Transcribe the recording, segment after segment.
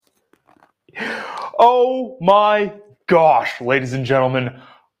Oh my gosh, ladies and gentlemen,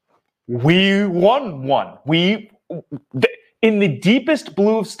 we won one. In the deepest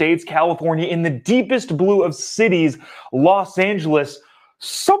blue of states, California, in the deepest blue of cities, Los Angeles,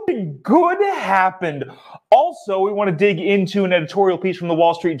 something good happened. Also, we want to dig into an editorial piece from the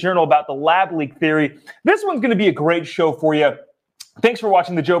Wall Street Journal about the lab leak theory. This one's going to be a great show for you. Thanks for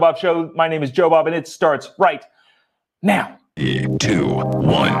watching the Joe Bob Show. My name is Joe Bob, and it starts right now. 3, 2,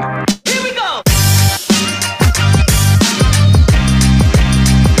 1. Here we go!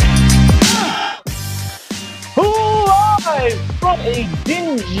 Live from a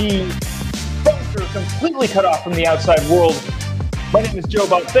dingy bunker completely cut off from the outside world. My name is Joe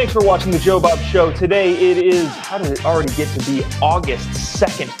Bob. Thanks for watching the Joe Bob Show. Today it is, how did it already get to be August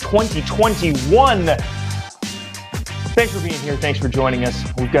 2nd, 2021? Thanks for being here. Thanks for joining us.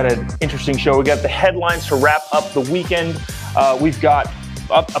 We've got an interesting show. We got the headlines to wrap up the weekend. We've got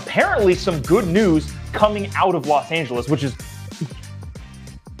apparently some good news coming out of Los Angeles, which is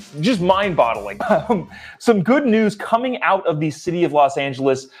just mind-boggling. Some good news coming out of the city of Los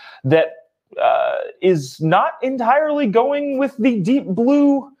Angeles that is not entirely going with the deep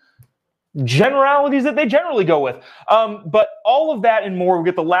blue generalities that they generally go with. But all of that and more, we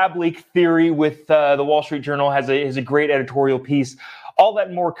get the lab leak theory with the Wall Street Journal has a great editorial piece. All that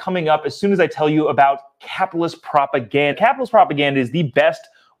and more coming up as soon as I tell you about capitalist propaganda. Capitalist propaganda is the best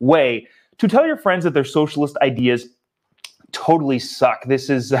way to tell your friends that their socialist ideas totally suck. This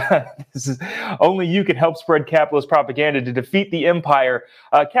is only you can help spread capitalist propaganda to defeat the empire.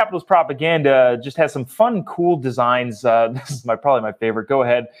 Capitalist propaganda just has some fun, cool designs. This is probably my favorite. Go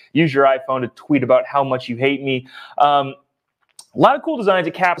ahead, use your iPhone to tweet about how much you hate me. A lot of cool designs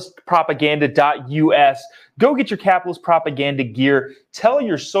at capitalistpropaganda.us. Go get your capitalist propaganda gear. Tell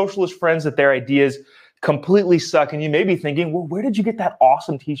your socialist friends that their ideas completely suck. And you may be thinking, well, where did you get that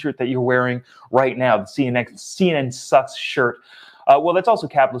awesome t-shirt that you're wearing right now? The CNN sucks shirt. Well, that's also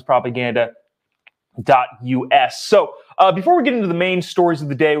capitalistpropaganda.us. So before we get into the main stories of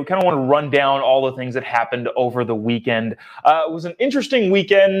the day, we kind of want to run down all the things that happened over the weekend. It was an interesting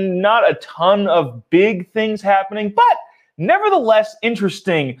weekend, not a ton of big things happening, but nevertheless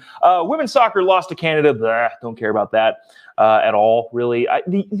interesting. Women's soccer lost to Canada. Blah, don't care about that at all, really.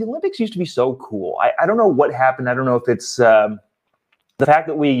 The Olympics used to be so cool. I don't know what happened. I don't know if it's the fact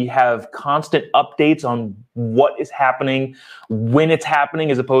that we have constant updates on what is happening, when it's happening,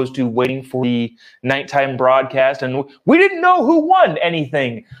 as opposed to waiting for the nighttime broadcast. And we didn't know who won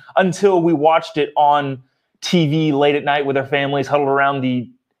anything until we watched it on TV late at night with our families huddled around the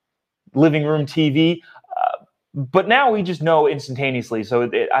living room TV. But now we just know instantaneously. So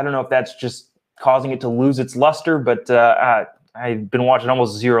I don't know if that's just causing it to lose its luster, but I've been watching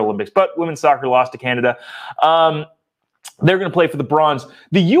almost zero Olympics. But women's soccer lost to Canada. They're going to play for the bronze.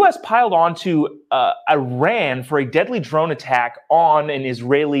 The U.S. piled onto Iran for a deadly drone attack on an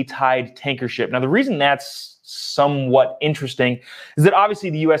Israeli-tied tanker ship. Now, the reason that's somewhat interesting is that obviously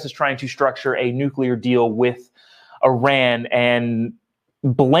the U.S. is trying to structure a nuclear deal with Iran, and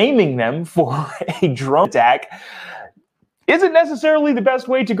blaming them for a drone attack isn't necessarily the best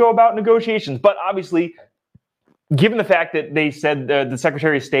way to go about negotiations. But obviously, given the fact that they said the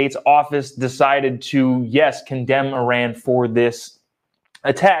Secretary of State's office decided to, yes, condemn Iran for this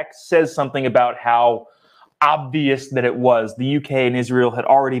attack, says something about how obvious that it was. The UK and Israel had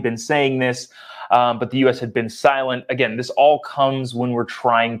already been saying this, but the US had been silent. Again, this all comes when we're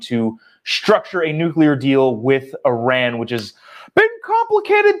trying to structure a nuclear deal with Iran, which has been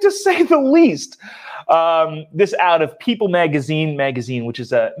complicated to say the least. This out of People magazine, which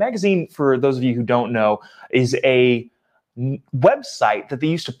is a magazine, for those of you who don't know, is a website that they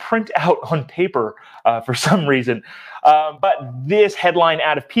used to print out on paper for some reason. But this headline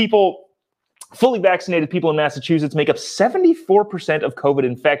out of People: fully vaccinated people in Massachusetts make up 74% of COVID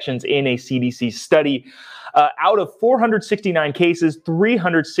infections in a CDC study. Out of 469 cases,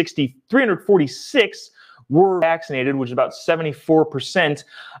 346 were vaccinated, which is about 74%.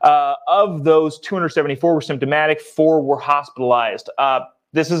 Of those, 274 were symptomatic, 4 were hospitalized.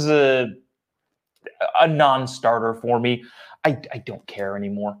 This is a non-starter for me. I don't care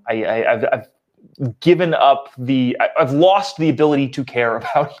anymore. I've given up I've lost the ability to care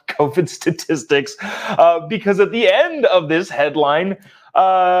about COVID statistics because at the end of this headline,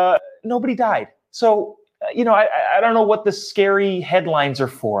 nobody died. So, I don't know what the scary headlines are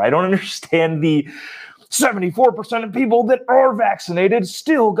for. I don't understand the 74% of people that are vaccinated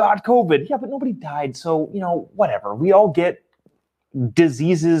still got COVID. Yeah, but nobody died. So, whatever. We all get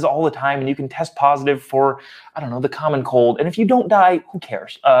diseases all the time, and you can test positive for, the common cold. And if you don't die, who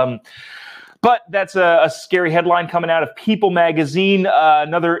cares? But that's a scary headline coming out of People magazine.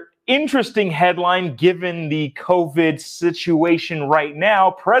 Another interesting headline given the COVID situation right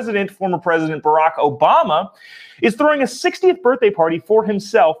now. Former President Barack Obama is throwing a 60th birthday party for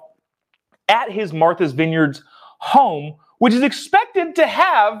himself at his Martha's Vineyards home, which is expected to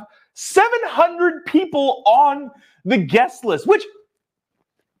have 700 people on the guest list, which,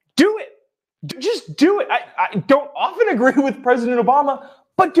 do it. Just do it. I don't often agree with President Obama,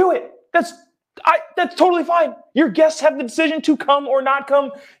 but do it. That's totally fine. Your guests have the decision to come or not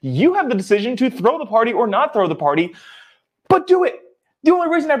come. You have the decision to throw the party or not throw the party, but do it. The only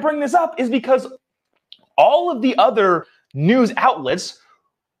reason I bring this up is because all of the other news outlets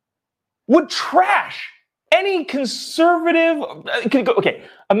would trash any conservative. Okay,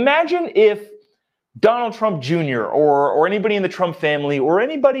 imagine if Donald Trump Jr. or anybody in the Trump family or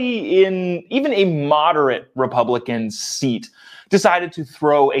anybody in even a moderate Republican seat decided to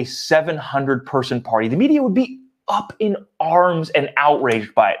throw a 700-person party. The media would be up in arms and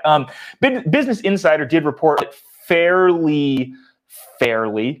outraged by it. Business Insider did report it fairly,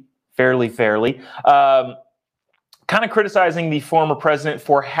 kind of criticizing the former president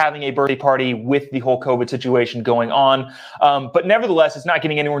for having a birthday party with the whole COVID situation going on. But nevertheless, it's not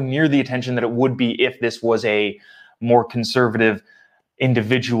getting anywhere near the attention that it would be if this was a more conservative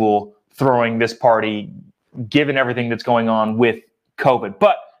individual throwing this party, given everything that's going on with COVID.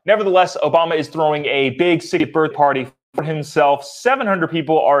 But nevertheless, Obama is throwing a big 60th birthday party for himself. 700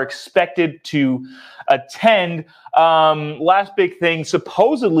 people are expected to attend. Last big thing,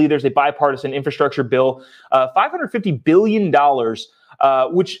 supposedly there's a bipartisan infrastructure bill, $550 billion,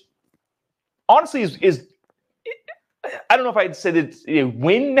 which honestly is I don't know if I'd say that it's a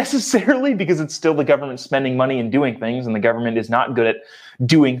win necessarily, because it's still the government spending money and doing things, and the government is not good at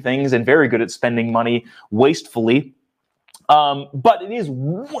doing things and very good at spending money wastefully. But it is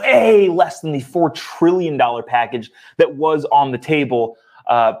way less than the $4 trillion package that was on the table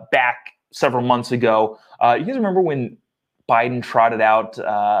back several months ago. You guys remember when Biden trotted out,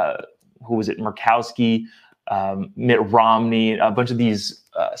 who was it, Murkowski, Mitt Romney, a bunch of these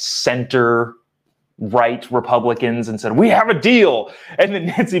center-right Republicans, and said, we have a deal. And then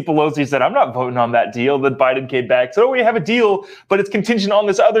Nancy Pelosi said, I'm not voting on that deal. Then Biden came back, so we have a deal, but it's contingent on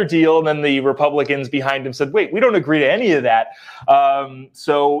this other deal. And then the Republicans behind him said, wait, we don't agree to any of that.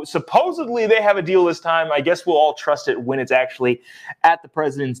 So supposedly they have a deal this time. I guess we'll all trust it when it's actually at the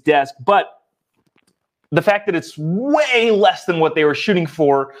president's desk. But the fact that it's way less than what they were shooting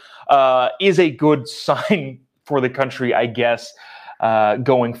for is a good sign for the country, I guess,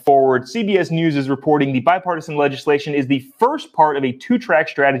 going forward. CBS News is reporting the bipartisan legislation is the first part of a two-track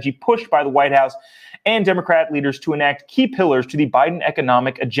strategy pushed by the White House and Democrat leaders to enact key pillars to the Biden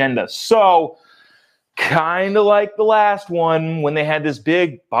economic agenda. So, kind of like the last one, when they had this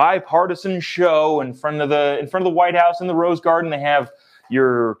big bipartisan show in front of the White House in the Rose Garden, they have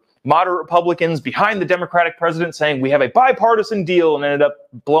your moderate Republicans behind the Democratic president saying we have a bipartisan deal, and ended up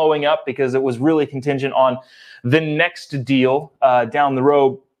blowing up because it was really contingent on the next deal down the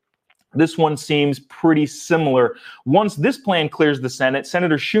road. This one seems pretty similar. Once this plan clears the Senate,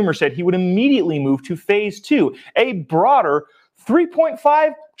 Senator Schumer said he would immediately move to phase two, a broader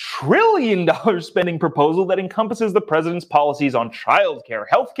 $3.5 trillion spending proposal that encompasses the president's policies on childcare,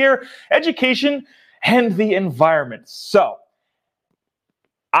 healthcare, education, and the environment. So,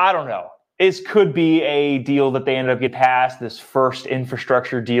 I don't know. It could be a deal that they ended up getting passed, this first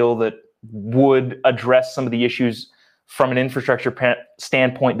infrastructure deal that would address some of the issues from an infrastructure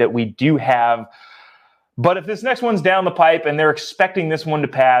standpoint that we do have. But if this next one's down the pipe and they're expecting this one to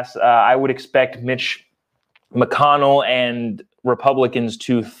pass, I would expect Mitch McConnell and Republicans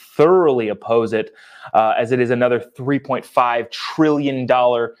to thoroughly oppose it, as it is another $3.5 trillion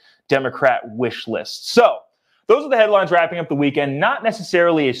Democrat wish list. So, those are the headlines wrapping up the weekend. Not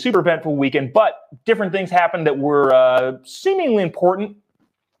necessarily a super eventful weekend, but different things happened that were seemingly important.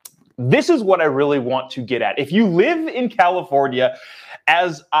 This is what I really want to get at. If you live in California,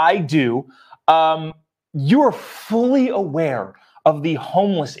 as I do, you are fully aware of the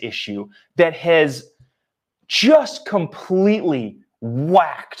homeless issue that has just completely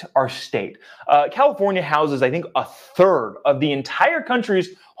whacked our state. California houses, I think, a third of the entire country's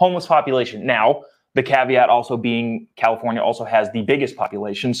homeless population. Now, the caveat also being California also has the biggest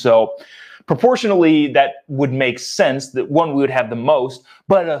population. So proportionally, that would make sense that one, we would have the most,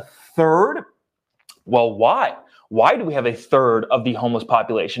 but a third? Well, why? Why do we have a third of the homeless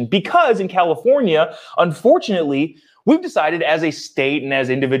population? Because in California, unfortunately, we've decided as a state and as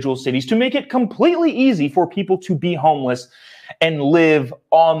individual cities to make it completely easy for people to be homeless and live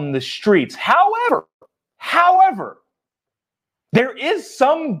on the streets. However, There is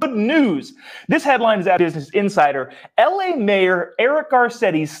some good news. This headline is out of Business Insider. LA Mayor Eric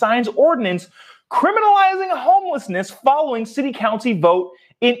Garcetti signs ordinance criminalizing homelessness following city council vote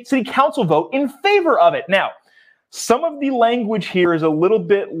in favor of it. Now, some of the language here is a little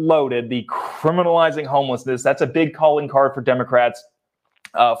bit loaded. The criminalizing homelessness, that's a big calling card for Democrats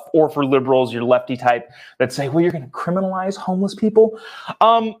or for liberals, your lefty type, that say, well, you're going to criminalize homeless people.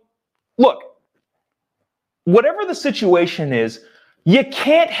 Look, whatever the situation is, you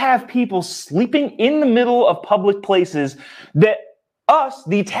can't have people sleeping in the middle of public places that us,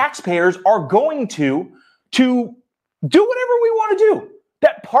 the taxpayers, are going to do whatever we want to do.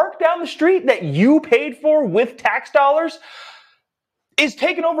 That park down the street that you paid for with tax dollars is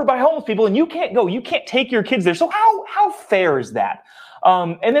taken over by homeless people, and you can't go. You can't take your kids there. So how fair is that?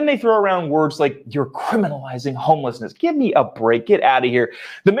 And then they throw around words like, you're criminalizing homelessness. Give me a break. Get out of here.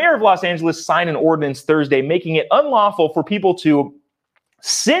 The mayor of Los Angeles signed an ordinance Thursday making it unlawful for people to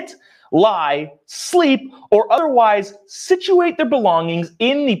sit, lie, sleep, or otherwise situate their belongings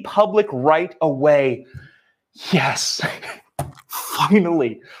in the public right of way. Yes,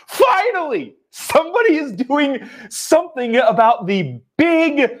 finally, somebody is doing something about the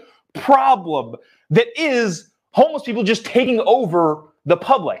big problem that is homeless people just taking over the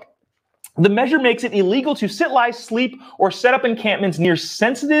public. The measure makes it illegal to sit, lie, sleep, or set up encampments near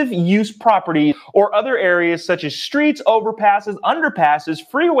sensitive use property or other areas such as streets, overpasses, underpasses,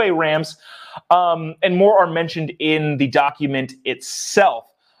 freeway ramps, and more are mentioned in the document itself.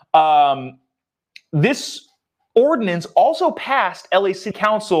 This ordinance also passed LA City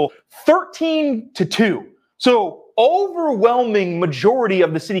Council 13-2. So overwhelming majority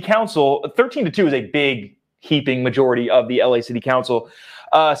of the City Council, 13-2 is a big heaping majority of the LA City Council,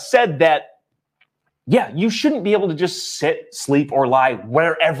 said that, yeah, you shouldn't be able to just sit, sleep, or lie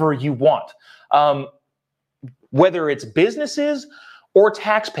wherever you want. Whether it's businesses or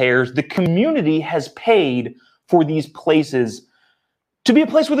taxpayers, the community has paid for these places to be a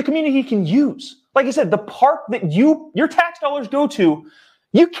place where the community can use. Like I said, the park that your tax dollars go to,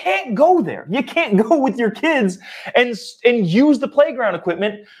 you can't go there. You can't go with your kids and use the playground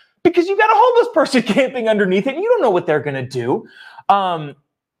equipment because you've got a homeless person camping underneath it and you don't know what they're going to do.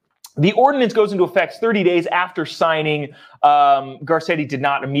 The ordinance goes into effect 30 days after signing. Garcetti did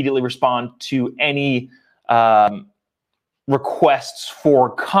not immediately respond to any requests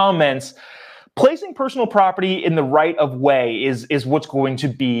for comments. Placing personal property in the right of way is what's going to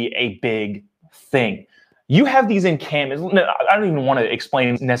be a big thing. You have these encampments. I don't even want to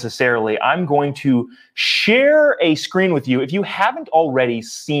explain necessarily. I'm going to share a screen with you. If you haven't already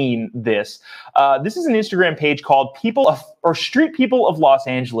seen this, this is an Instagram page called Street People of Los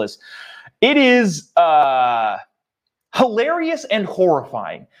Angeles. It is hilarious and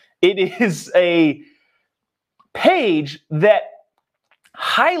horrifying. It is a page that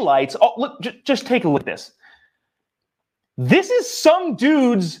highlights. Oh, look! Just take a look at this. This is some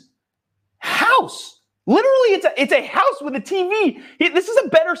dude's house. Literally, it's a house with a TV. This is a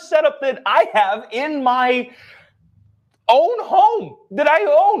better setup than I have in my own home that I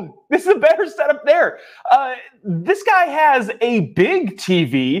own. This is a better setup there. This guy has a big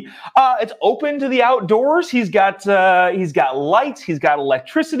TV. It's open to the outdoors. He's got lights. He's got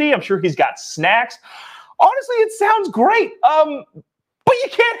electricity. I'm sure he's got snacks. Honestly, it sounds great. But you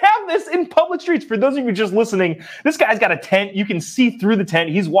can't have this in public streets. For those of you just listening, this guy's got a tent. You can see through the tent.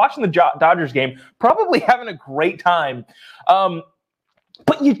 He's watching the Dodgers game, probably having a great time.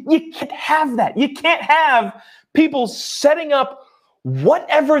 But you can't have that. You can't have people setting up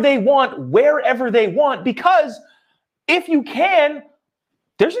whatever they want, wherever they want, because if you can,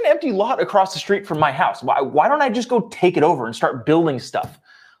 there's an empty lot across the street from my house. Why don't I just go take it over and start building stuff?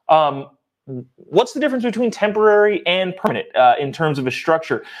 What's the difference between temporary and permanent in terms of a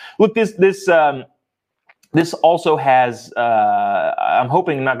structure? Look, this also has. I'm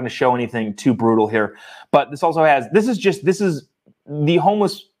hoping I'm not going to show anything too brutal here, but this also has. This is the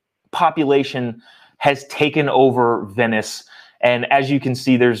homeless population has taken over Venice, and as you can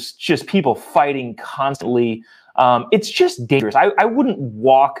see, there's just people fighting constantly. It's just dangerous. I wouldn't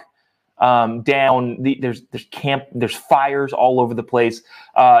walk down there's fires all over the place.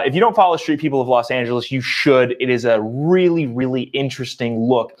 If you don't follow Street People of Los Angeles, you should. It is a really, really interesting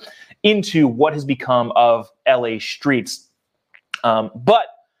look into what has become of LA streets. But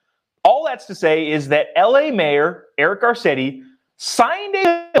all that's to say is that LA Mayor Eric Garcetti signed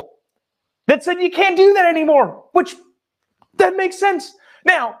a bill that said you can't do that anymore, which that makes sense.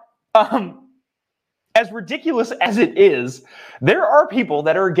 Now, as ridiculous as it is, there are people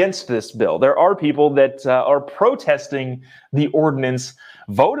that are against this bill. There are people that are protesting the ordinance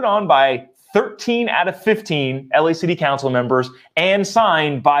voted on by 13 out of 15 LA City Council members and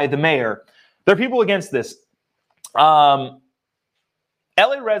signed by the mayor. There are people against this. LA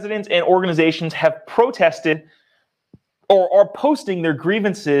residents and organizations have protested or are posting their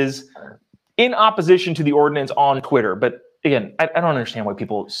grievances in opposition to the ordinance on Twitter. But again, I don't understand why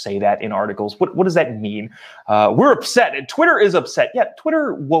people say that in articles. What does that mean? We're upset, and Twitter is upset. Yeah,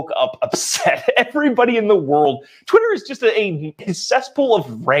 Twitter woke up upset. Everybody in the world. Twitter is just a cesspool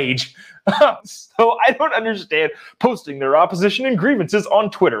of rage. So I don't understand posting their opposition and grievances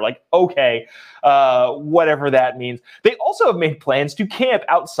on Twitter. Like, okay, whatever that means. They also have made plans to camp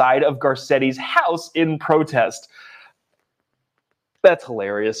outside of Garcetti's house in protest. That's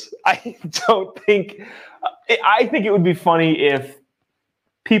hilarious. I think it would be funny if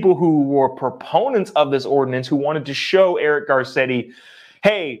people who were proponents of this ordinance, who wanted to show Eric Garcetti,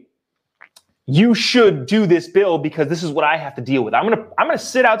 hey, you should do this bill because this is what I have to deal with. I'm gonna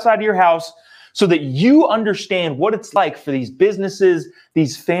sit outside of your house so that you understand what it's like for these businesses,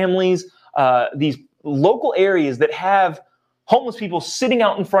 these families, these local areas that have homeless people sitting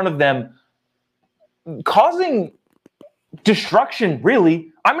out in front of them, causing destruction, really.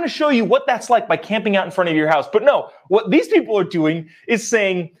 I'm going to show you what that's like by camping out in front of your house. But no, what these people are doing is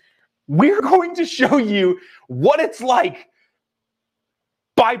saying, we're going to show you what it's like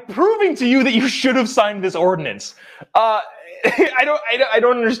by proving to you that you should have signed this ordinance. I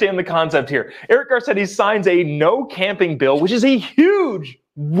don't understand the concept here. Eric Garcetti signs a no camping bill, which is a huge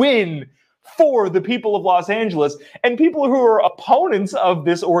win for the people of Los Angeles, and people who are opponents of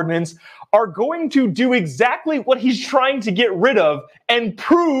this ordinance are going to do exactly what he's trying to get rid of and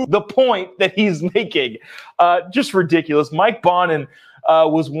prove the point that he's making. Just ridiculous. Mike Bonin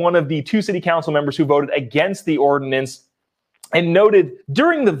was one of the 2 city council members who voted against the ordinance and noted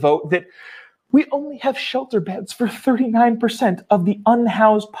during the vote that we only have shelter beds for 39% of the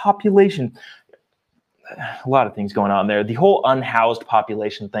unhoused population. A lot of things going on there. The whole unhoused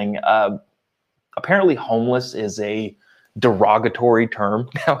population thing, apparently homeless is a derogatory term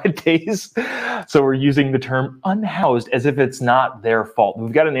nowadays. So we're using the term unhoused as if it's not their fault.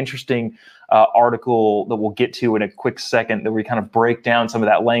 We've got an interesting article that we'll get to in a quick second that we kind of break down some of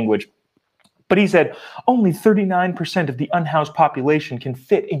that language. But he said, only 39% of the unhoused population can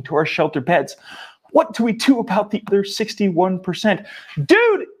fit into our shelter beds. What do we do about the other 61%?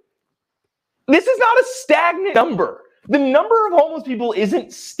 Dude, this is not a stagnant number. The number of homeless people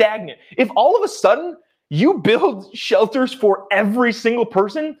isn't stagnant. If all of a sudden you build shelters for every single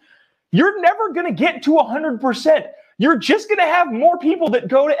person, you're never going to get to 100%. You're just going to have more people that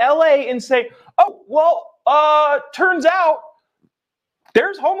go to LA and say, oh, well, turns out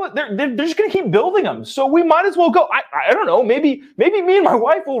there's homeless. They're just going to keep building them. So we might as well go. I don't know. Maybe me and my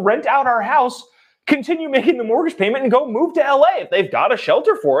wife will rent out our house, continue making the mortgage payment, and go move to LA if they've got a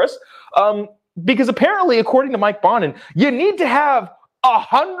shelter for us. Because apparently, according to Mike Bonin, you need to have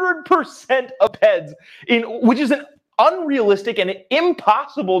 100% of beds, which is an unrealistic and an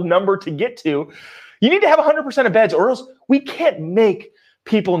impossible number to get to. You need to have 100% of beds, or else we can't make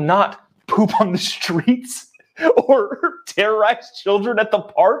people not poop on the streets or terrorize children at the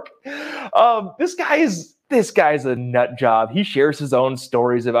park. This guy's a nut job. He shares his own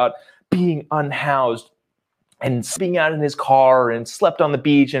stories about being unhoused and being out in his car and slept on the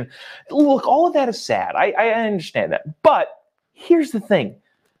beach. And look, all of that is sad. I understand that. But here's the thing.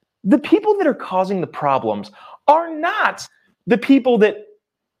 The people that are causing the problems are not the people that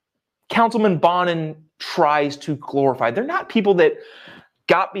Councilman Bonin tries to glorify. They're not people that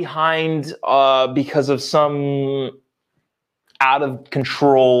got behind because of some out of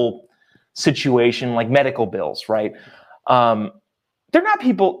control situation like medical bills, right? They're not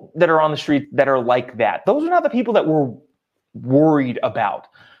people that are on the street that are like that. Those are not the people that we're worried about.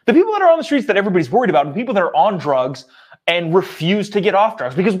 The people that are on the streets that everybody's worried about are the people that are on drugs and refuse to get off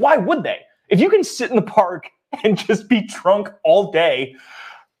drugs. Because why would they? If you can sit in the park and just be drunk all day,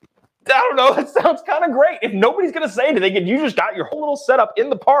 I don't know, that sounds kind of great. If nobody's going to say anything and you just got your whole little setup in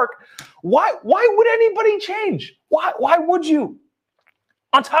the park, why would anybody change? Why would you?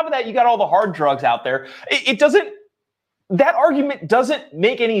 On top of that, you got all the hard drugs out there. That argument doesn't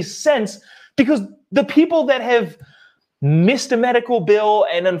make any sense because the people that have missed a medical bill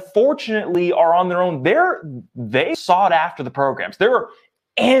and unfortunately are on their own, they sought after the programs. There are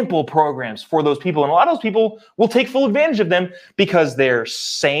ample programs for those people. And a lot of those people will take full advantage of them because they're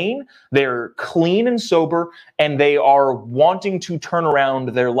sane, they're clean and sober, and they are wanting to turn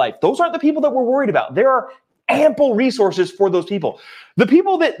around their life. Those aren't the people that we're worried about. There are ample resources for those people. The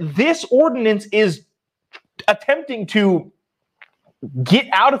people that this ordinance is attempting to get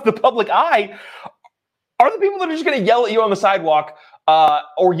out of the public eye are the people that are just going to yell at you on the sidewalk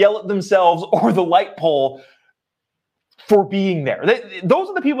or yell at themselves or the light pole for being there. Those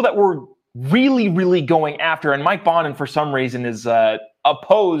are the people that we're really, really going after. And Mike Bonin, for some reason, is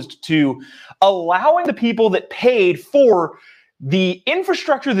opposed to allowing the people that paid for the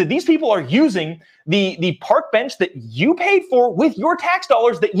infrastructure that these people are using, the park bench that you paid for with your tax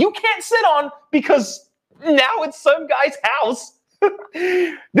dollars that you can't sit on because now it's some guy's house.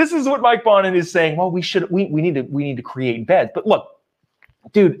 This is what Mike Bonin is saying. Well, we need to create beds. But look,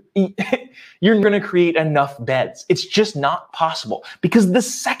 dude, you're going to create enough beds. It's just not possible because the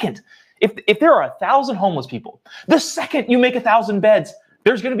second, if there are 1,000 homeless people, the second you make 1,000 beds,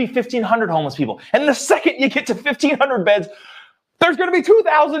 there's going to be 1,500 homeless people. And the second you get to 1,500 beds, there's going to be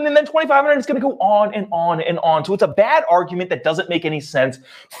 2,000 and then 2,500. It's going to go on and on and on. So it's a bad argument that doesn't make any sense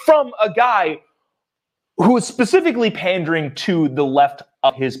from a guy who is specifically pandering to the left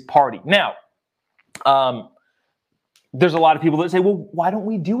of his party. Now, there's a lot of people that say, well, why don't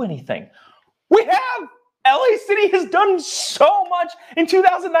we do anything? We have. LA City has done so much. In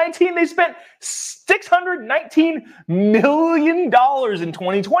 2019, they spent $619 million. In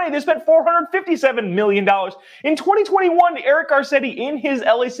 2020, they spent $457 million. In 2021, Eric Garcetti, in his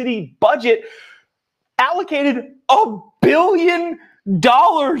LA City budget, allocated $1 billion.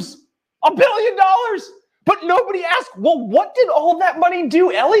 $1 billion. But nobody asked, well, what did all that money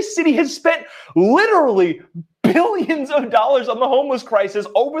do? LA City has spent literally billions of dollars on the homeless crisis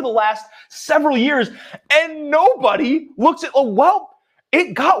over the last several years, and nobody looks at, oh, well,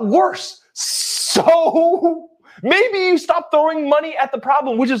 it got worse. So maybe you stop throwing money at the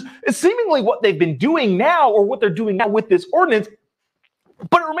problem, which is seemingly what they've been doing now, or what they're doing now with this ordinance.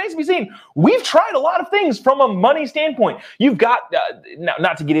 But it remains to be seen. We've tried a lot of things from a money standpoint. You've got,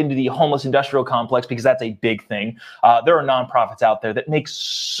 not to get into the homeless industrial complex, because that's a big thing. There are nonprofits out there that make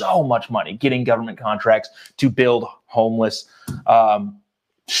so much money getting government contracts to build homeless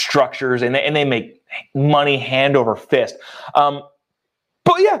structures, and they make money hand over fist. But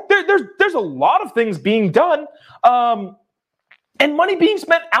yeah, there's a lot of things being done. And money being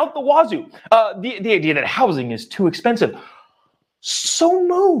spent out the wazoo. The idea that housing is too expensive. So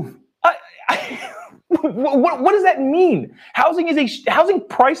move. What does that mean? Housing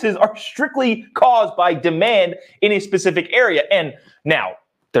prices are strictly caused by demand in a specific area. And now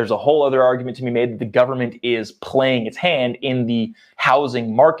there's a whole other argument to be made that the government is playing its hand in the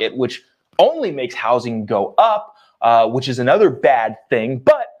housing market, which only makes housing go up, which is another bad thing.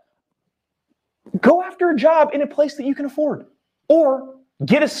 But go after a job in a place that you can afford, or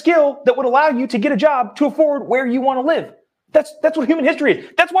get a skill that would allow you to get a job to afford where you want to live. That's what human history is.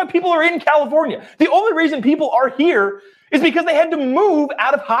 That's why people are in California. The only reason people are here is because they had to move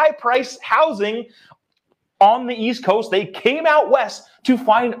out of high-priced housing on the East Coast. They came out west to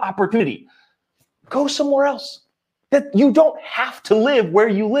find opportunity. Go somewhere else. That you don't have to live where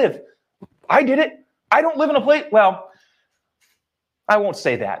you live. I did it. I don't live in a place, well, I won't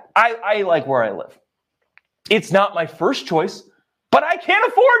say that. I like where I live. It's not my first choice, but I can't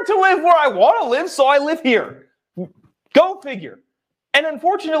afford to live where I want to live, so I live here. Go figure. And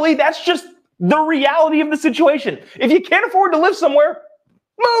unfortunately, that's just the reality of the situation. If you can't afford to live somewhere,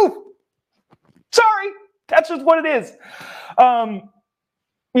 move. Sorry, that's just what it is.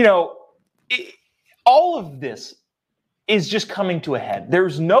 All of this is just coming to a head.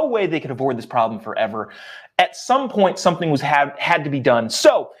 There's no way they could avoid this problem forever. At some point, something had to be done.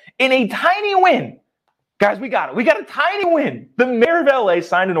 So, in a tiny win, guys, we got it. We got a tiny win. The mayor of LA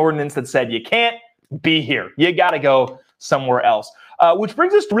signed an ordinance that said you can't be here. You got to go somewhere else. Which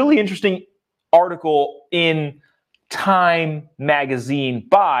brings us to a really interesting article in Time magazine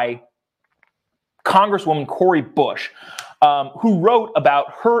by Congresswoman Cori Bush, who wrote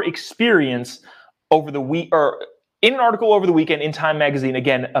about her experience over the week, or in an article over the weekend in Time magazine.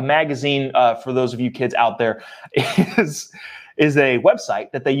 Again, a magazine, for those of you kids out there, is a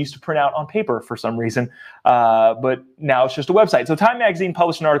website that they used to print out on paper for some reason, but now it's just a website. So Time magazine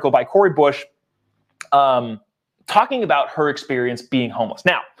published an article by Cori Bush talking about her experience being homeless.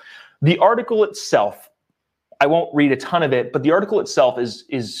 Now, the article itself, I won't read a ton of it, but the article itself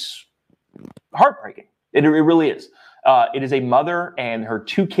is heartbreaking. It really is. It is a mother and her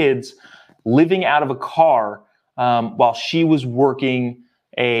two kids living out of a car while she was working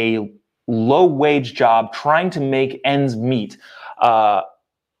a low-wage job trying to make ends meet. And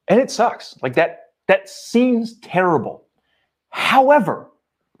it sucks. Like that seems terrible. However,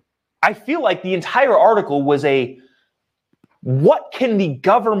 I feel like the entire article was what can the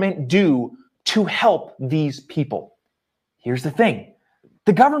government do to help these people? Here's the thing.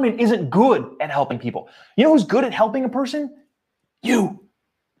 The government isn't good at helping people. You know who's good at helping a person? You.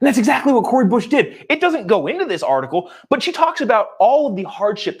 And that's exactly what Cori Bush did. It doesn't go into this article, but she talks about all of the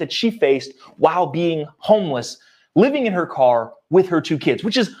hardship that she faced while being homeless, living in her car with her 2 kids,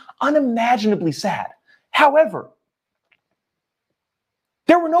 which is unimaginably sad. However,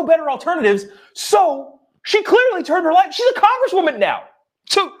 there were no better alternatives, so she clearly turned her life. She's a congresswoman now.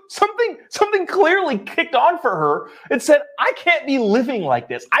 So something clearly kicked on for her and said, I can't be living like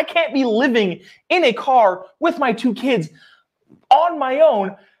this. I can't be living in a car with my 2 kids on my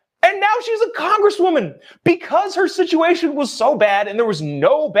own. And now she's a congresswoman because her situation was so bad and there was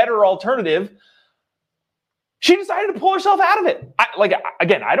no better alternative. She decided to pull herself out of it.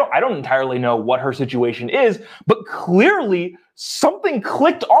 I don't entirely know what her situation is, but clearly something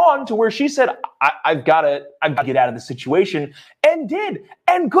clicked on to where she said, I've got to get out of the situation, and did.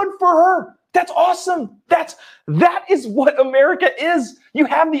 And good for her. That's awesome. That is what America is. You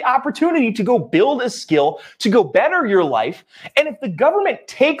have the opportunity to go build a skill, to go better your life. And if the government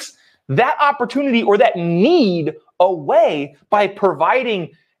takes that opportunity or that need away by providing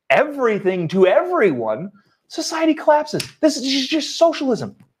everything to everyone, society collapses. This is just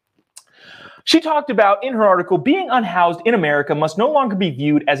socialism. She talked about in her article, being unhoused in America must no longer be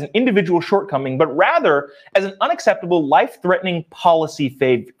viewed as an individual shortcoming, but rather as an unacceptable, life-threatening policy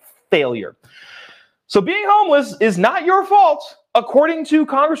failure. So being homeless is not your fault. According to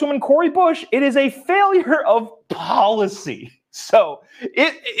Congresswoman Cori Bush, it is a failure of policy. So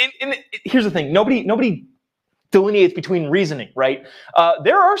here's the thing. Nobody delineates between reasoning, right?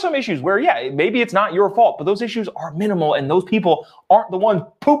 There are some issues where, yeah, maybe it's not your fault, but those issues are minimal and those people aren't the ones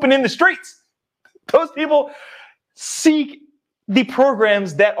pooping in the streets. Those people seek the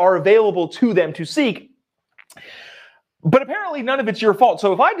programs that are available to them to seek. But apparently none of it's your fault.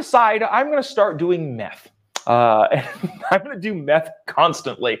 So if I decide I'm going to start doing meth, and I'm going to do meth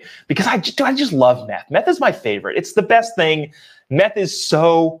constantly because I just love meth. Meth is my favorite. It's the best thing. Meth is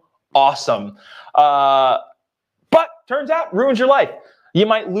so awesome. But turns out ruins your life. You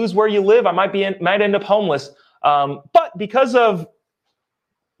might lose where you live. I might end up homeless. But not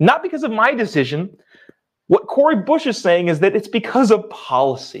because of my decision, what Cori Bush is saying is that it's because of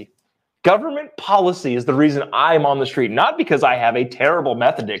policy. Government policy is the reason I'm on the street, not because I have a terrible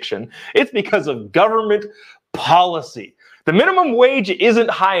meth addiction. It's because of government policy. The minimum wage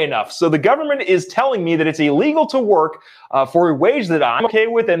isn't high enough, so the government is telling me that it's illegal to work for a wage that I'm okay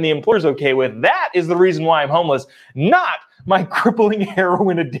with and the employer's okay with. That is the reason why I'm homeless, not my crippling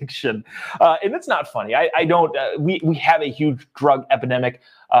heroin addiction. And it's not funny. We have a huge drug epidemic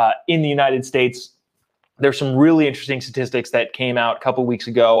in the United States. There's some really interesting statistics that came out a couple weeks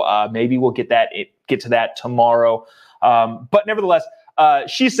ago. Maybe we'll get to that tomorrow. But nevertheless,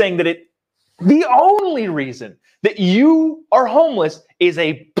 she's saying that the only reason that you are homeless is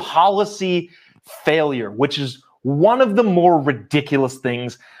a policy failure, which is one of the more ridiculous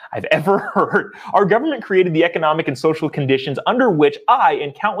things I've ever heard. Our government created the economic and social conditions under which I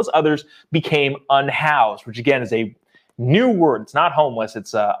and countless others became unhoused, which again is a new word. It's not homeless,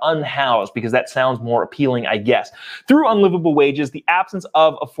 it's unhoused, because that sounds more appealing, I guess. Through unlivable wages, the absence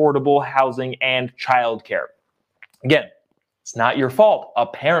of affordable housing, and childcare. Again, it's not your fault,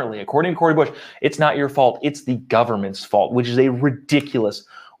 apparently. According to Cori Bush, it's not your fault. It's the government's fault, which is a ridiculous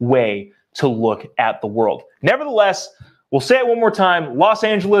way to look at the world. Nevertheless, we'll say it one more time. Los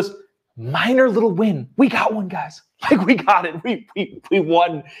Angeles, minor little win. We got one, guys. We got it. We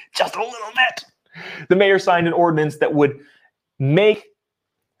won just a little bit. The mayor signed an ordinance that would make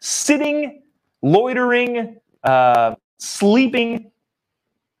sitting, loitering, sleeping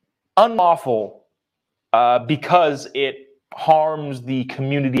unlawful because it harms the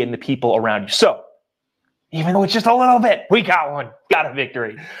community and the people around you. So, even though it's just a little bit, we got one. Got a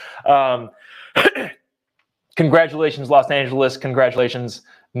victory. Congratulations, Los Angeles. Congratulations,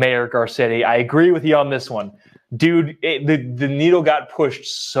 Mayor Garcetti. I agree with you on this one. Dude, the needle got pushed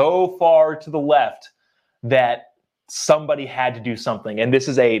so far to the left that somebody had to do something. And this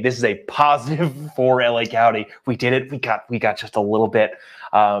is a positive for LA County. We did it. We got just a little bit.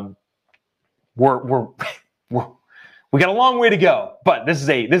 We got a long way to go, but this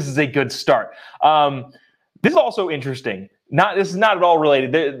is a good start. This is also interesting. This is not at all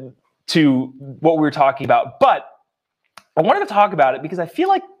related to what we were talking about, but I wanted to talk about it because I feel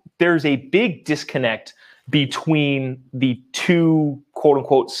like there's a big disconnect between the two quote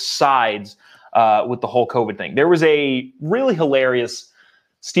unquote sides with the whole COVID thing. There was a really hilarious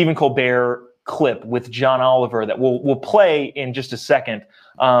Stephen Colbert clip with John Oliver that we'll play in just a second.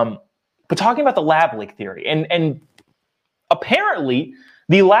 But talking about the lab leak theory, and apparently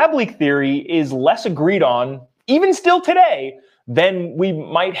the lab leak theory is less agreed on, even still today, than we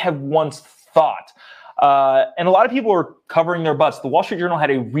might have once thought. And a lot of people are covering their butts. The Wall Street Journal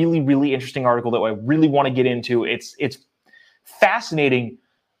had a really, really interesting article that I really want to get into. It's fascinating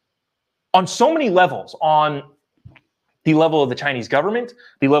on so many levels, on the level of the Chinese government,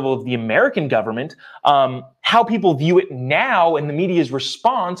 the level of the American government, how people view it now and the media's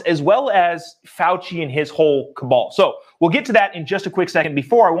response, as well as Fauci and his whole cabal. So we'll get to that in just a quick second.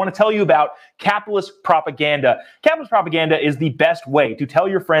 Before, I want to tell you about capitalist propaganda. Capitalist propaganda is the best way to tell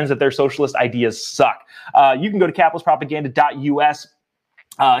your friends that their socialist ideas suck. You can go to capitalistpropaganda.us.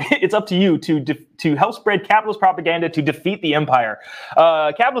 It's up to you to help spread capitalist propaganda to defeat the empire.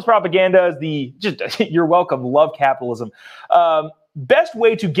 Capitalist propaganda is you're welcome. Love capitalism. Best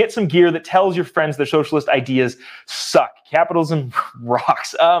way to get some gear that tells your friends their socialist ideas suck. Capitalism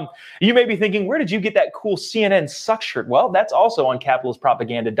rocks. You may be thinking, where did you get that cool CNN suck shirt? Well, that's also on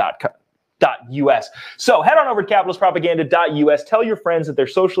capitalistpropaganda.us. So head on over to capitalistpropaganda.us. Tell your friends that their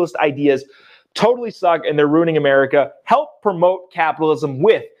socialist ideas totally suck and they're ruining America. Help promote capitalism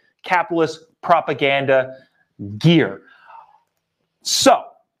with capitalist propaganda gear. So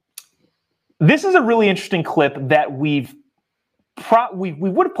this is a really interesting clip that we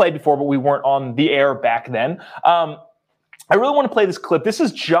would have played before, but we weren't on the air back then. I really want to play this clip. This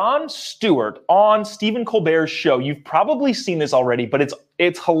is Jon Stewart on Stephen Colbert's show. You've probably seen this already, but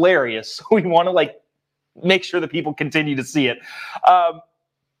it's hilarious. So we want to make sure that people continue to see it.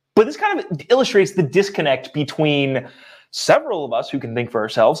 But this kind of illustrates the disconnect between several of us who can think for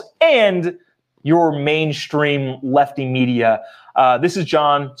ourselves and your mainstream lefty media. This is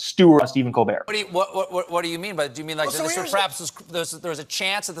Jon Stewart on Stephen Colbert. What do you mean by that? Do you mean perhaps there's a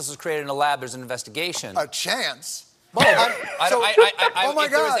chance that this was created in a lab? There's an investigation. A chance? Oh my God.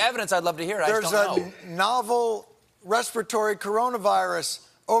 If there's evidence, I'd love to hear it. There's a novel respiratory coronavirus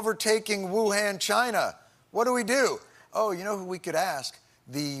overtaking Wuhan, China. What do? Oh, you know who we could ask?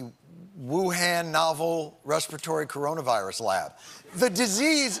 The Wuhan novel respiratory coronavirus lab. The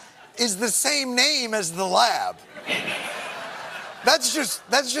disease is the same name as the lab. That's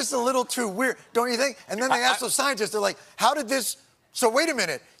just a little too weird, don't you think? And then they ask those scientists, they're like, how did this, so wait a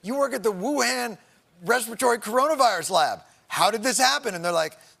minute, you work at the Wuhan respiratory coronavirus lab. How did this happen? And they're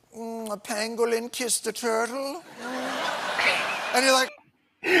like, a pangolin kissed a turtle. And you're like,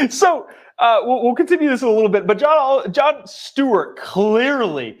 so we'll continue this in a little bit, but Jon Stewart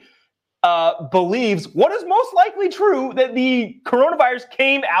clearly believes what is most likely true, that the coronavirus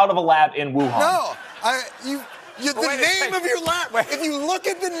came out of a lab in Wuhan. No, the name of your lab. If you look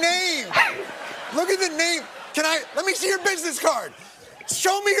at the name, let me see your business card.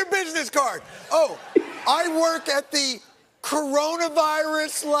 Show me your business card. Oh, I work at the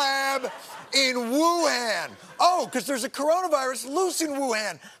coronavirus lab in Wuhan. Oh, because there's a coronavirus loose in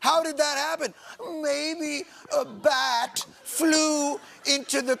Wuhan. How did that happen? Maybe a bat flew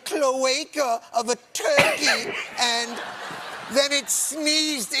into the cloaca of a turkey and then it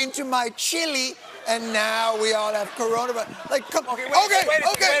sneezed into my chili and now we all have coronavirus. Like, come on. Wait a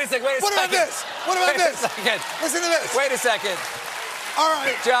second. What about this? Listen to this. Wait a second. All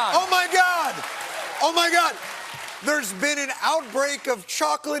right. John. Oh my God. There's been an outbreak of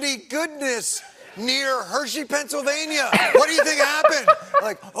chocolatey goodness near Hershey, Pennsylvania. What do you think happened?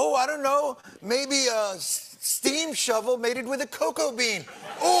 Like, oh, I don't know. Maybe a steam shovel mated with a cocoa bean.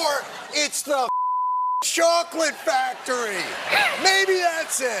 Or it's the chocolate factory. Maybe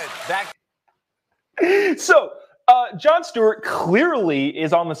that's it. So Jon Stewart clearly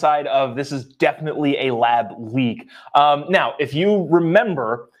is on the side of this is definitely a lab leak. Now, if you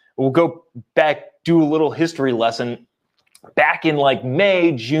remember, we'll go back, do a little history lesson. Back in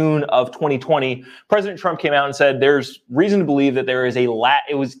May, June of 2020, President Trump came out and said there's reason to believe that there is a lab.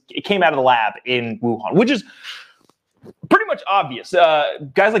 It came out of the lab in Wuhan, which is pretty much obvious.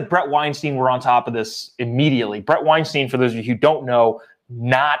 Guys like Brett Weinstein were on top of this immediately. Brett Weinstein, for those of you who don't know,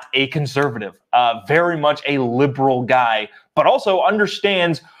 not a conservative, very much a liberal guy, but also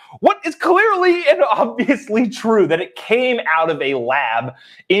understands what is clearly and obviously true, that it came out of a lab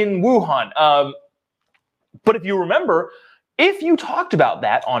in Wuhan. But if you remember, if you talked about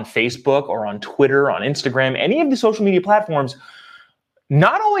that on Facebook or on Twitter, on Instagram, any of the social media platforms,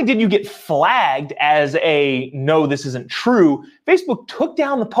 not only did you get flagged as no, this isn't true, Facebook took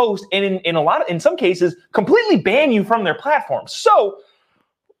down the post and in some cases completely ban you from their platform. So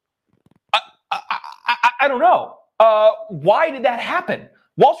I don't know. Why did that happen?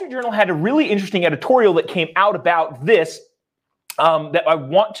 Wall Street Journal had a really interesting editorial that came out about this that I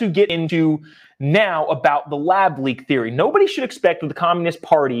want to get into now about the lab leak theory. Nobody should expect that the Communist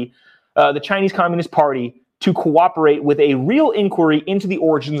Party, the Chinese Communist Party, to cooperate with a real inquiry into the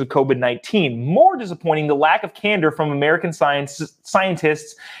origins of COVID-19. More disappointing, the lack of candor from American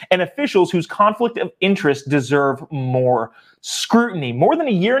scientists and officials whose conflict of interest deserve more scrutiny. More than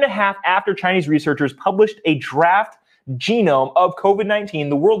a year and a half after Chinese researchers published a draft genome of COVID-19,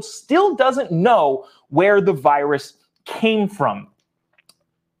 the world still doesn't know where the virus came from.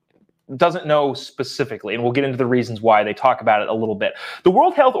 Doesn't know specifically, and we'll get into the reasons why. They talk about it a little bit. The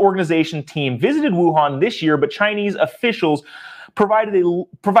World Health Organization team visited Wuhan this year, but Chinese officials provided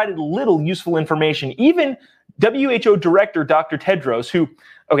little useful information. Even WHO Director Dr. Tedros, who,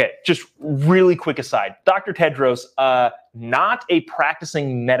 okay, just really quick aside, Dr. Tedros, not a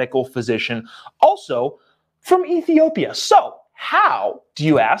practicing medical physician, also from Ethiopia. So how, do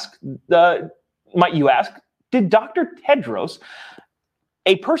you ask, might you ask, did Dr. Tedros,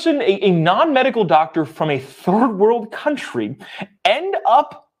 a person, a non-medical doctor from a third world country, end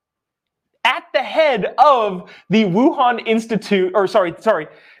up at the head of the Wuhan Institute,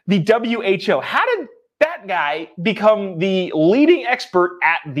 the WHO? How did that guy become the leading expert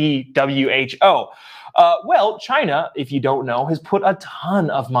at the WHO? Well, China, if you don't know, has put a ton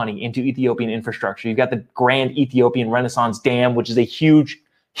of money into Ethiopian infrastructure. You've got the Grand Ethiopian Renaissance Dam, which is a huge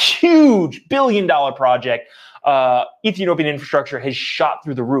billion-dollar project. Ethiopian infrastructure has shot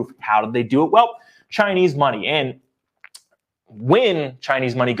through the roof. How did they do it? Well, Chinese money. And when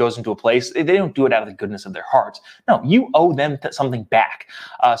Chinese money goes into a place, they don't do it out of the goodness of their hearts. No, you owe them something back.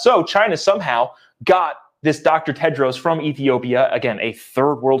 So China somehow got this Dr. Tedros from Ethiopia, again, a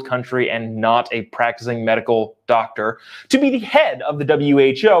third world country and not a practicing medical doctor, to be the head of the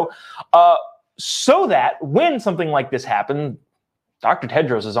WHO, so that when something like this happened, Dr.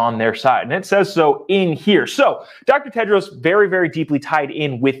 Tedros is on their side, and it says so in here. So Dr. Tedros, very, very deeply tied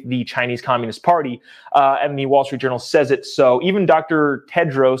in with the Chinese Communist Party, and the Wall Street Journal says it so. Even Dr.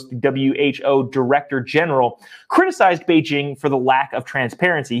 Tedros, the WHO Director General, criticized Beijing for the lack of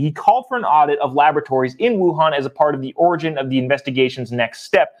transparency. He called for an audit of laboratories in Wuhan as a part of the origin of the investigation's next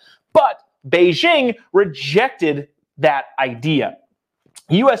step, but Beijing rejected that idea.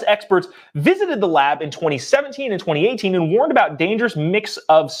 U.S. experts visited the lab in 2017 and 2018 and warned about dangerous mix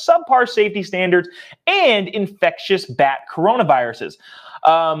of subpar safety standards and infectious bat coronaviruses.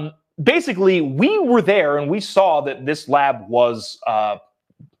 Basically, we were there and we saw that this lab was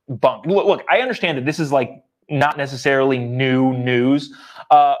bunked. Look, I understand that this is like not necessarily new news,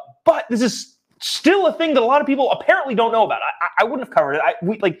 but this is still a thing that a lot of people apparently don't know about. I wouldn't have covered it.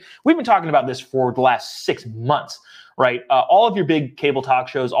 We've been talking about this for the last 6 months. Right, all of your big cable talk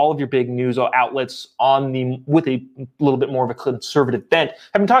shows, all of your big news outlets with a little bit more of a conservative bent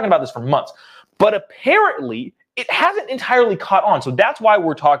have been talking about this for months. But apparently, it hasn't entirely caught on. So that's why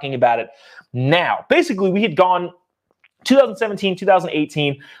we're talking about it now. Basically, we had gone 2017,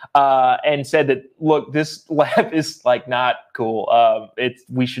 2018, and said that, look, this lab is like not cool.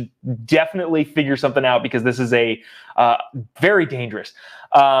 We should definitely figure something out because this is a very dangerous.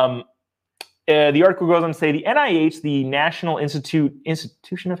 The article goes on to say the NIH, the National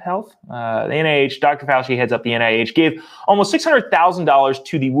Institution of Health, the NIH, Dr. Fauci heads up the NIH, gave almost $600,000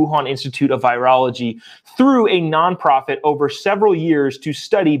 to the Wuhan Institute of Virology through a nonprofit over several years to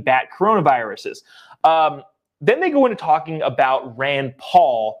study bat coronaviruses. Then they go into talking about Rand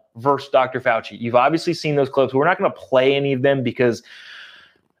Paul versus Dr. Fauci. You've obviously seen those clips. We're not going to play any of them because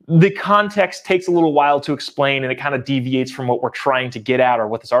the context takes a little while to explain, and it kind of deviates from what we're trying to get at or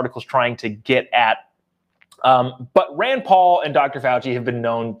what this article is trying to get at. But Rand Paul and Dr. Fauci have been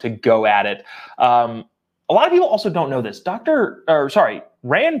known to go at it. A lot of people also don't know this.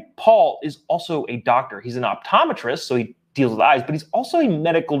 Rand Paul is also a doctor. He's an optometrist, so he deals with eyes, but he's also a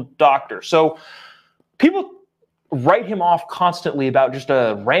medical doctor. So people write him off constantly about just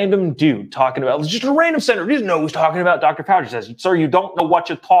a random dude talking about, just a random senator. He doesn't know who's talking about. Dr. Fauci says, sir, you don't know what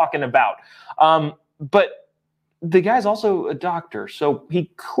you're talking about. But the guy's also a doctor, so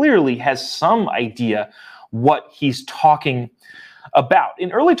he clearly has some idea what he's talking about.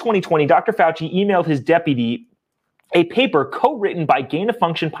 In early 2020, Dr. Fauci emailed his deputy a paper co-written by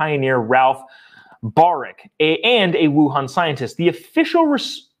gain-of-function pioneer Ralph Baric and a Wuhan scientist. The official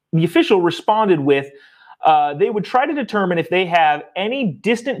responded with, they would try to determine if they have any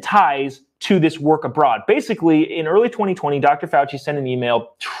distant ties to this work abroad. Basically, in early 2020, Dr. Fauci sent an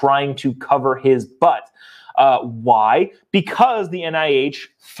email trying to cover his butt. Why? Because the NIH,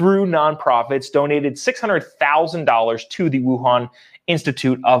 through nonprofits, donated $600,000 to the Wuhan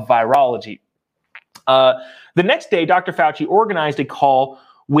Institute of Virology. The next day, Dr. Fauci organized a call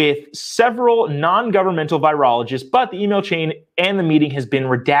with several non-governmental virologists, but the email chain and the meeting has been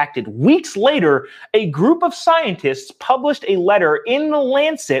redacted. Weeks later, a group of scientists published a letter in The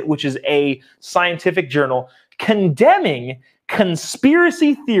Lancet, which is a scientific journal, condemning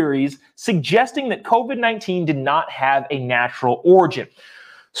conspiracy theories suggesting that COVID-19 did not have a natural origin.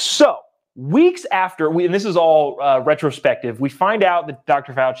 So, weeks after, and this is all retrospective, we find out that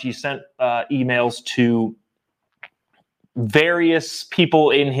Dr. Fauci sent emails to various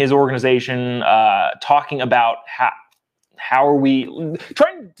people in his organization talking about how are we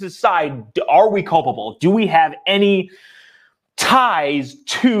trying to decide, are we culpable? Do we have any ties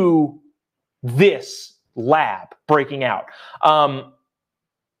to this lab breaking out?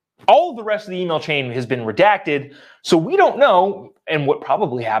 All of the rest of the email chain has been redacted, so we don't know. And what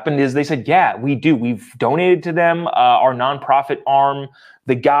probably happened is they said, yeah, we do. We've donated to them, our nonprofit arm,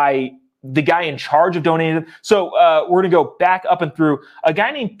 the guy in charge of donating. So we're going to go back up and through. A guy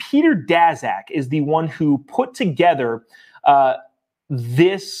named Peter Daszak is the one who put together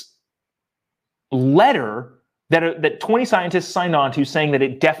this letter that 20 scientists signed on to, saying that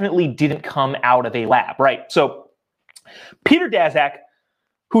it definitely didn't come out of a lab, right? So Peter Daszak,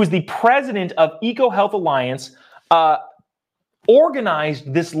 who is the president of EcoHealth Alliance,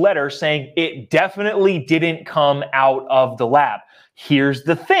 organized this letter saying it definitely didn't come out of the lab. Here's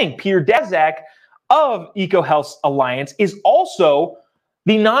the thing. Peter Daszak of EcoHealth Alliance is also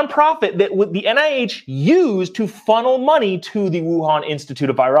the nonprofit that the NIH used to funnel money to the Wuhan Institute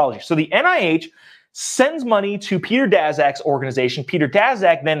of Virology. So the NIH sends money to Peter Daszak's organization. Peter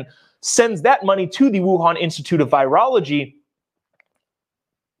Daszak then sends that money to the Wuhan Institute of Virology.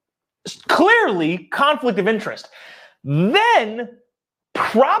 Clearly, conflict of interest. Then,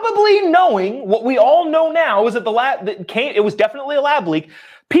 probably knowing what we all know now is that it was definitely a lab leak,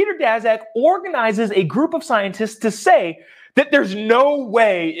 Peter Daszak organizes a group of scientists to say that there's no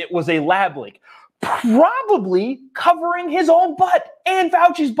way it was a lab leak, probably covering his own butt and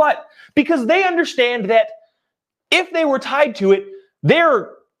Fauci's butt, because they understand that if they were tied to it,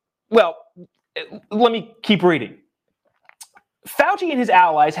 let me keep reading. Fauci and his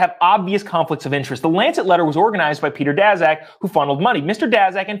allies have obvious conflicts of interest. The Lancet letter was organized by Peter Daszak, who funneled money. Mr.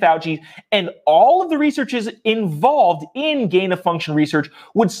 Daszak and Fauci and all of the researchers involved in gain-of-function research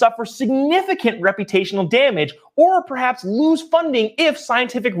would suffer significant reputational damage or perhaps lose funding if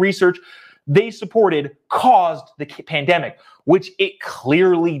scientific research they supported caused the pandemic, which it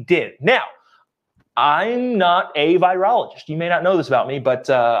clearly did. Now, I'm not a virologist. You may not know this about me, but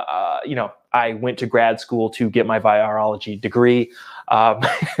I went to grad school to get my virology degree. Of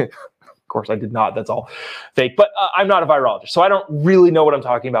course, I did not. That's all fake. But I'm not a virologist, so I don't really know what I'm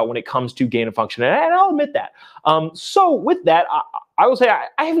talking about when it comes to gain of function, and I'll admit that. So with that, I will say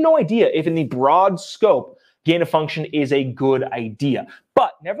I have no idea if in the broad scope, gain of function is a good idea.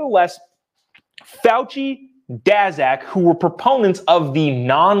 But nevertheless, Fauci, Daszak, who were proponents of the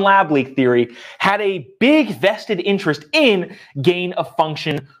non-lab leak theory, had a big vested interest in gain of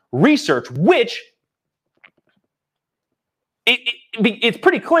function research, which it's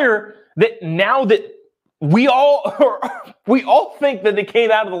pretty clear that now that we all think that they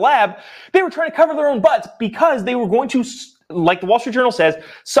came out of the lab, they were trying to cover their own butts because they were going to, like the Wall Street Journal says,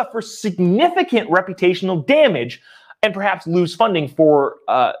 suffer significant reputational damage and perhaps lose funding for,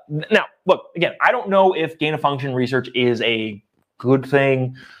 now, look, again, I don't know if gain-of-function research is a good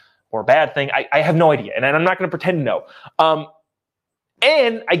thing or a bad thing. I have no idea, and I'm not going to pretend to know.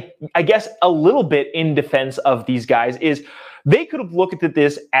 And I guess a little bit in defense of these guys is they could have looked at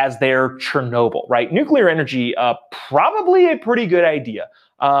this as their Chernobyl, right? Nuclear energy, probably a pretty good idea.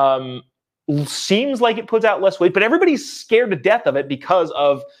 Seems like it puts out less weight, but everybody's scared to death of it because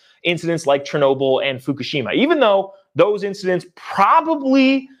of incidents like Chernobyl and Fukushima. Even though those incidents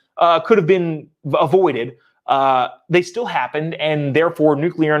probably could have been avoided, they still happened, and therefore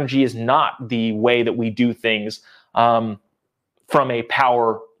nuclear energy is not the way that we do things from a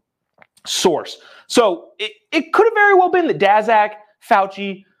power source. So it could have very well been that Daszak,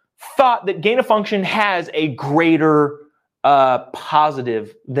 Fauci thought that gain of function has a greater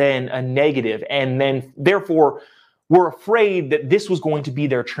positive than a negative, and then therefore were afraid that this was going to be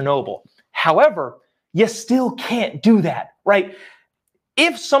their Chernobyl. However, you still can't do that, right?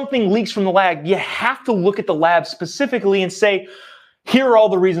 If something leaks from the lab, you have to look at the lab specifically and say, here are all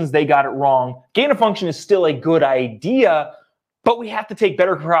the reasons they got it wrong. Gain of function is still a good idea, but we have to take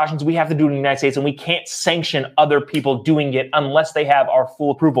better precautions. We have to do it in the United States, and we can't sanction other people doing it unless they have our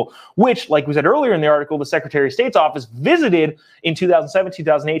full approval, which, like we said earlier in the article, the Secretary of State's office visited in 2007,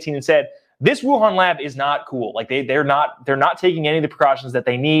 2018 and said, this Wuhan lab is not cool. Like they're not taking any of the precautions that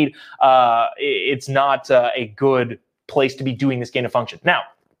they need. It's not a good place to be doing this gain of function. Now,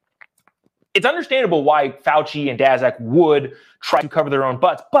 it's understandable why Fauci and Daszak would try to cover their own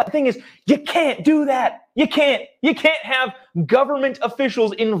butts. But the thing is, you can't do that. You can't have government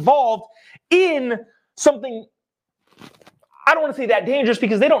officials involved in something, I don't want to say that dangerous,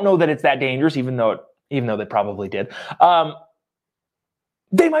 because they don't know that it's that dangerous, even though they probably did.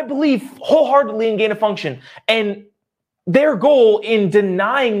 They might believe wholeheartedly in gain of function, and their goal in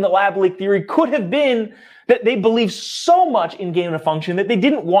denying the lab leak theory could have been that they believe so much in gain of function that they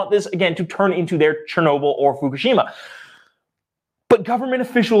didn't want this, again, to turn into their Chernobyl or Fukushima. But government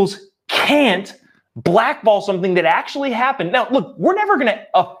officials can't blackball something that actually happened. Now, look, we're never going to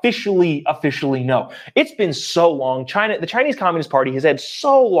officially know. It's been so long. The Chinese Communist Party has had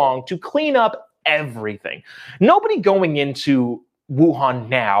so long to clean up everything. Nobody going into Wuhan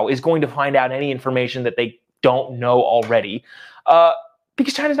now is going to find out any information that they don't know already,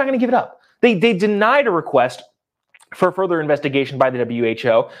 because China's not going to give it up. They denied a request for further investigation by the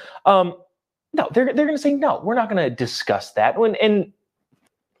WHO. No, they're going to say, no, we're not going to discuss that. And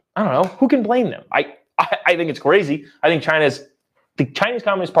I don't know, who can blame them? I think it's crazy. I think the Chinese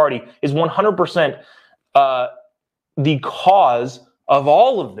Communist Party is 100% the cause of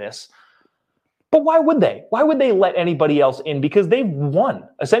all of this. But why would they? Why would they let anybody else in? Because they've won,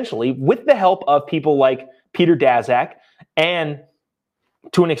 essentially, with the help of people like Peter Daszak and,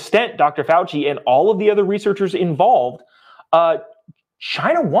 to an extent, Dr. Fauci and all of the other researchers involved.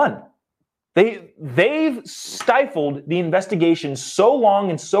 China won. They've stifled the investigation so long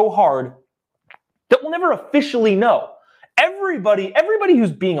and so hard that we'll never officially know. Everybody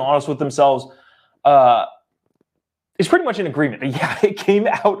who's being honest with themselves is pretty much in agreement that, yeah, it came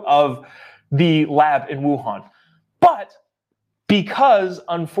out of the lab in Wuhan. But because,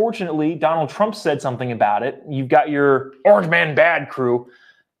 unfortunately, Donald Trump said something about it, you've got your Orange Man Bad crew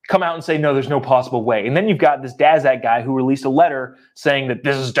come out and say, no, there's no possible way. And then you've got this Daszak guy who released a letter saying that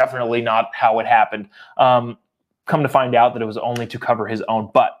this is definitely not how it happened. Come to find out that it was only to cover his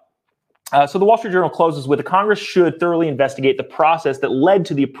own butt. So the Wall Street Journal closes with, the Congress should thoroughly investigate the process that led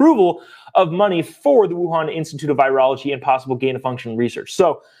to the approval of money for the Wuhan Institute of Virology and possible gain-of-function research.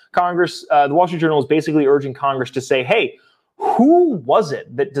 So Congress, the Wall Street Journal is basically urging Congress to say, hey, who was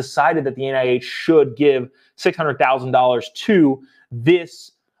it that decided that the NIH should give $600,000 to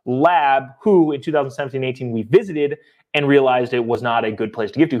this lab who in 2017-18 we visited and realized it was not a good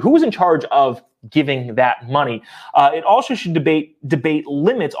place to give to? Who was in charge of giving that money? It also should debate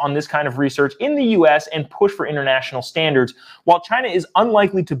limits on this kind of research in the U.S. and push for international standards. While China is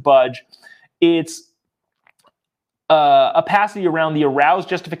unlikely to budge, its opacity around the aroused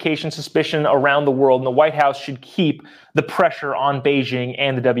justification suspicion around the world, and the White House should keep the pressure on Beijing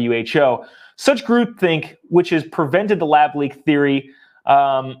and the WHO. Such groupthink, which has prevented the lab leak theory.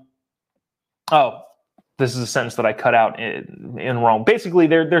 This is a sentence that I cut out in Rome. Basically,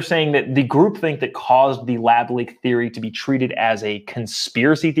 they're saying that the groupthink that caused the lab leak theory to be treated as a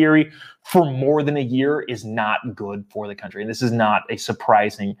conspiracy theory for more than a year is not good for the country. And this is not a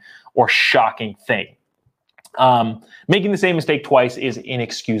surprising or shocking thing. Making the same mistake twice is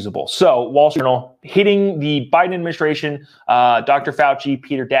inexcusable. So Wall Street Journal hitting the Biden administration, Dr. Fauci,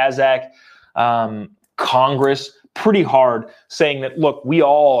 Peter Daszak, Congress pretty hard, saying that, look, we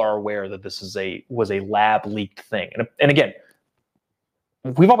all are aware that this was a lab leaked thing. And again,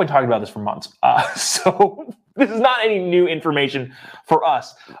 we've all been talking about this for months. So this is not any new information for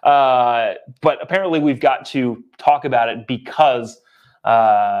us. But apparently we've got to talk about it because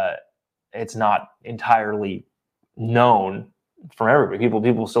it's not entirely known from everybody.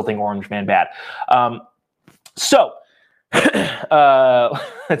 People still think Orange Man bad.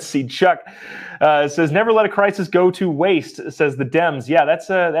 Let's see. Chuck says, "Never let a crisis go to waste," says the Dems. Yeah, that's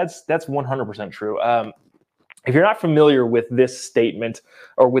 100% true. If you're not familiar with this statement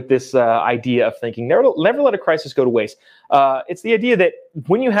or with this idea of thinking, never let a crisis go to waste, it's the idea that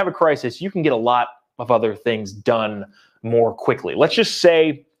when you have a crisis, you can get a lot of other things done more quickly. Let's just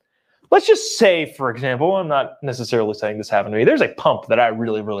say, for example, I'm not necessarily saying this happened to me. There's a pump that I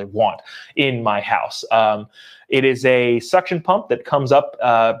really, really want in my house. It is a suction pump that comes up,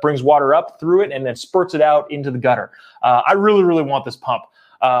 brings water up through it, and then spurts it out into the gutter. I really, really want this pump.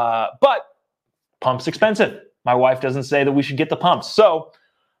 But pump's expensive. My wife doesn't say that we should get the pump. So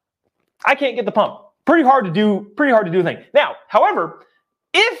I can't get the pump. Pretty hard to do a thing. Now, however,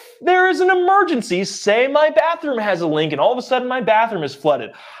 if there is an emergency, say my bathroom has a leak and all of a sudden my bathroom is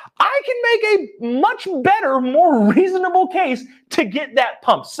flooded, I can make a much better, more reasonable case to get that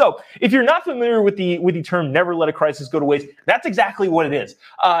pump. So if you're not familiar with the term "never let a crisis go to waste," that's exactly what it is.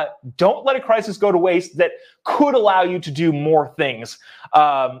 Don't let a crisis go to waste that could allow you to do more things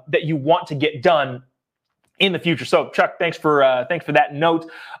that you want to get done in the future. So Chuck, thanks for that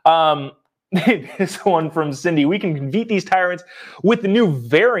note. This one from Cindy. We can defeat these tyrants with the new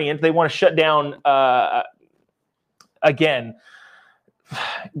variant they want to shut down again.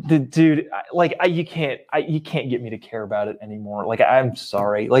 Dude, like you can't get me to care about it anymore. Like, I'm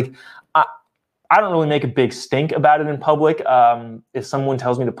sorry. Like, I don't really make a big stink about it in public. If someone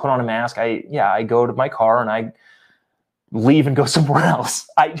tells me to put on a mask, I go to my car and I leave and go somewhere else.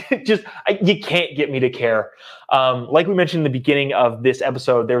 You can't get me to care. Like we mentioned in the beginning of this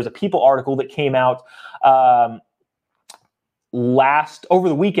episode, there was a People article that came out over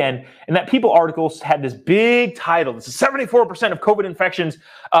the weekend, and that People article had this big title. This is 74% of COVID infections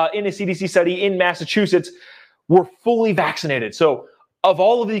in a CDC study in Massachusetts were fully vaccinated. So of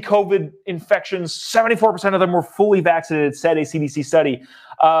all of the COVID infections, 74% of them were fully vaccinated, said a CDC study.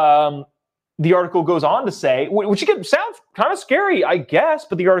 The article goes on to say, which again sounds kind of scary, I guess,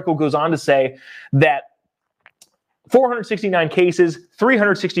 but the article goes on to say that 469 cases,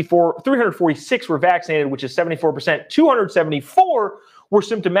 346 were vaccinated, which is 74%. 274 were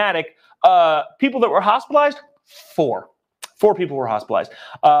symptomatic. People that were hospitalized, 4 people were hospitalized.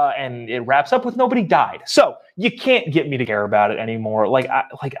 And it wraps up with nobody died. So you can't get me to care about it anymore.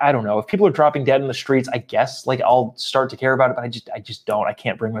 I don't know. If people are dropping dead in the streets, I guess I'll start to care about it, but I just don't. I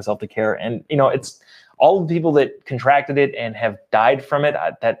can't bring myself to care. And it's all the people that contracted it and have died from it.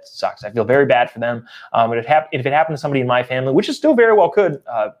 That sucks. I feel very bad for them. If it happened to somebody in my family, which is still very well could,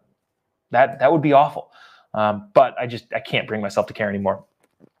 that would be awful. But I can't bring myself to care anymore.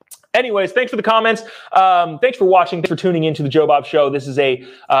 Anyways, thanks for the comments. Thanks for watching. Thanks for tuning into the Joe Bob Show. This is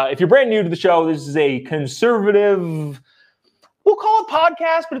if you're brand new to the show, this is a conservative, we'll call it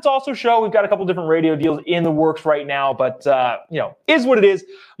podcast, but it's also show. We've got a couple different radio deals in the works right now, but is what it is.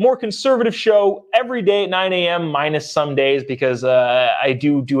 More conservative show every day at 9 a.m. minus some days because I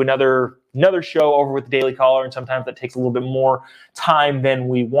do another show over with the Daily Caller, and sometimes that takes a little bit more time than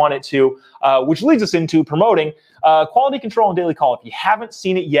we want it to, which leads us into promoting Quality Control and Daily Caller. If you haven't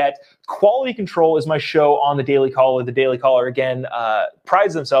seen it yet, Quality Control is my show on the Daily Caller. The Daily Caller, again,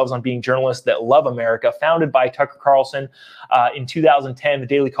 prides themselves on being journalists that love America, founded by Tucker Carlson in 2010. The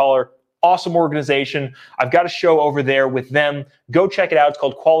Daily Caller, awesome organization. I've got a show over there with them. Go check it out. It's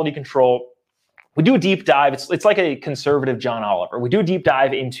called Quality Control. We do a deep dive. It's like a conservative John Oliver. We do a deep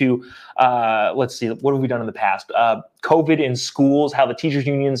dive into, let's see, what have we done in the past? COVID in schools, how the teachers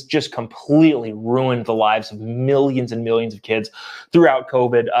unions just completely ruined the lives of millions and millions of kids throughout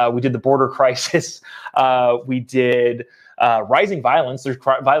COVID. We did the border crisis. We did rising violence. There's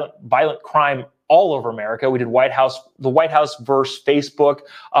violent crime all over America. We did the White House versus Facebook.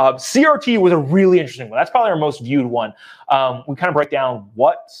 CRT was a really interesting one. That's probably our most viewed one. We kind of break down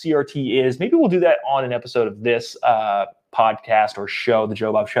what CRT is. Maybe we'll do that on an episode of this podcast or show, the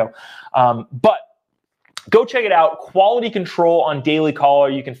Joe Bob Show. But go check it out. Quality Control on Daily Caller.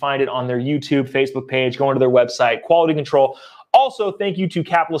 You can find it on their YouTube, Facebook page. Go into their website, Quality Control. Also, thank you to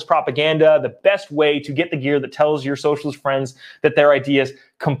Capitalist Propaganda, the best way to get the gear that tells your socialist friends that their ideas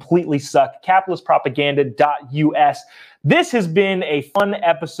completely suck. capitalistpropaganda.us. This has been a fun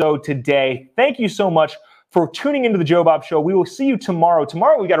episode today. Thank you so much for tuning into the Joe Bob Show. We will see you tomorrow.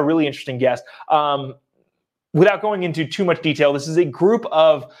 Tomorrow, we got a really interesting guest. Without going into too much detail, this is a group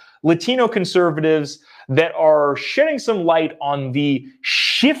of Latino conservatives that are shedding some light on the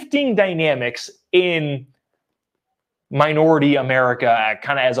shifting dynamics in minority America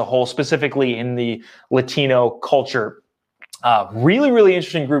kind of as a whole, specifically in the Latino culture. Really, really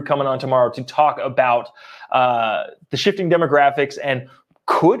interesting group coming on tomorrow to talk about the shifting demographics and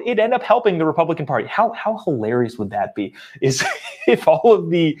could it end up helping the Republican Party? How hilarious would that be? Is if all of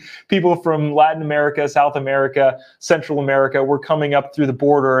the people from Latin America, South America, Central America were coming up through the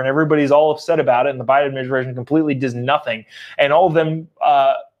border and everybody's all upset about it and the Biden administration completely does nothing and all of them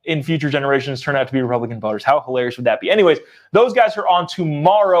in future generations turn out to be Republican voters. How hilarious would that be? Anyways, those guys are on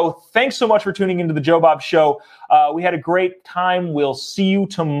tomorrow. Thanks so much for tuning into the Joe Bob Show. We had a great time. We'll see you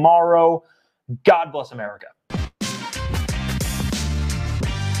tomorrow. God bless America.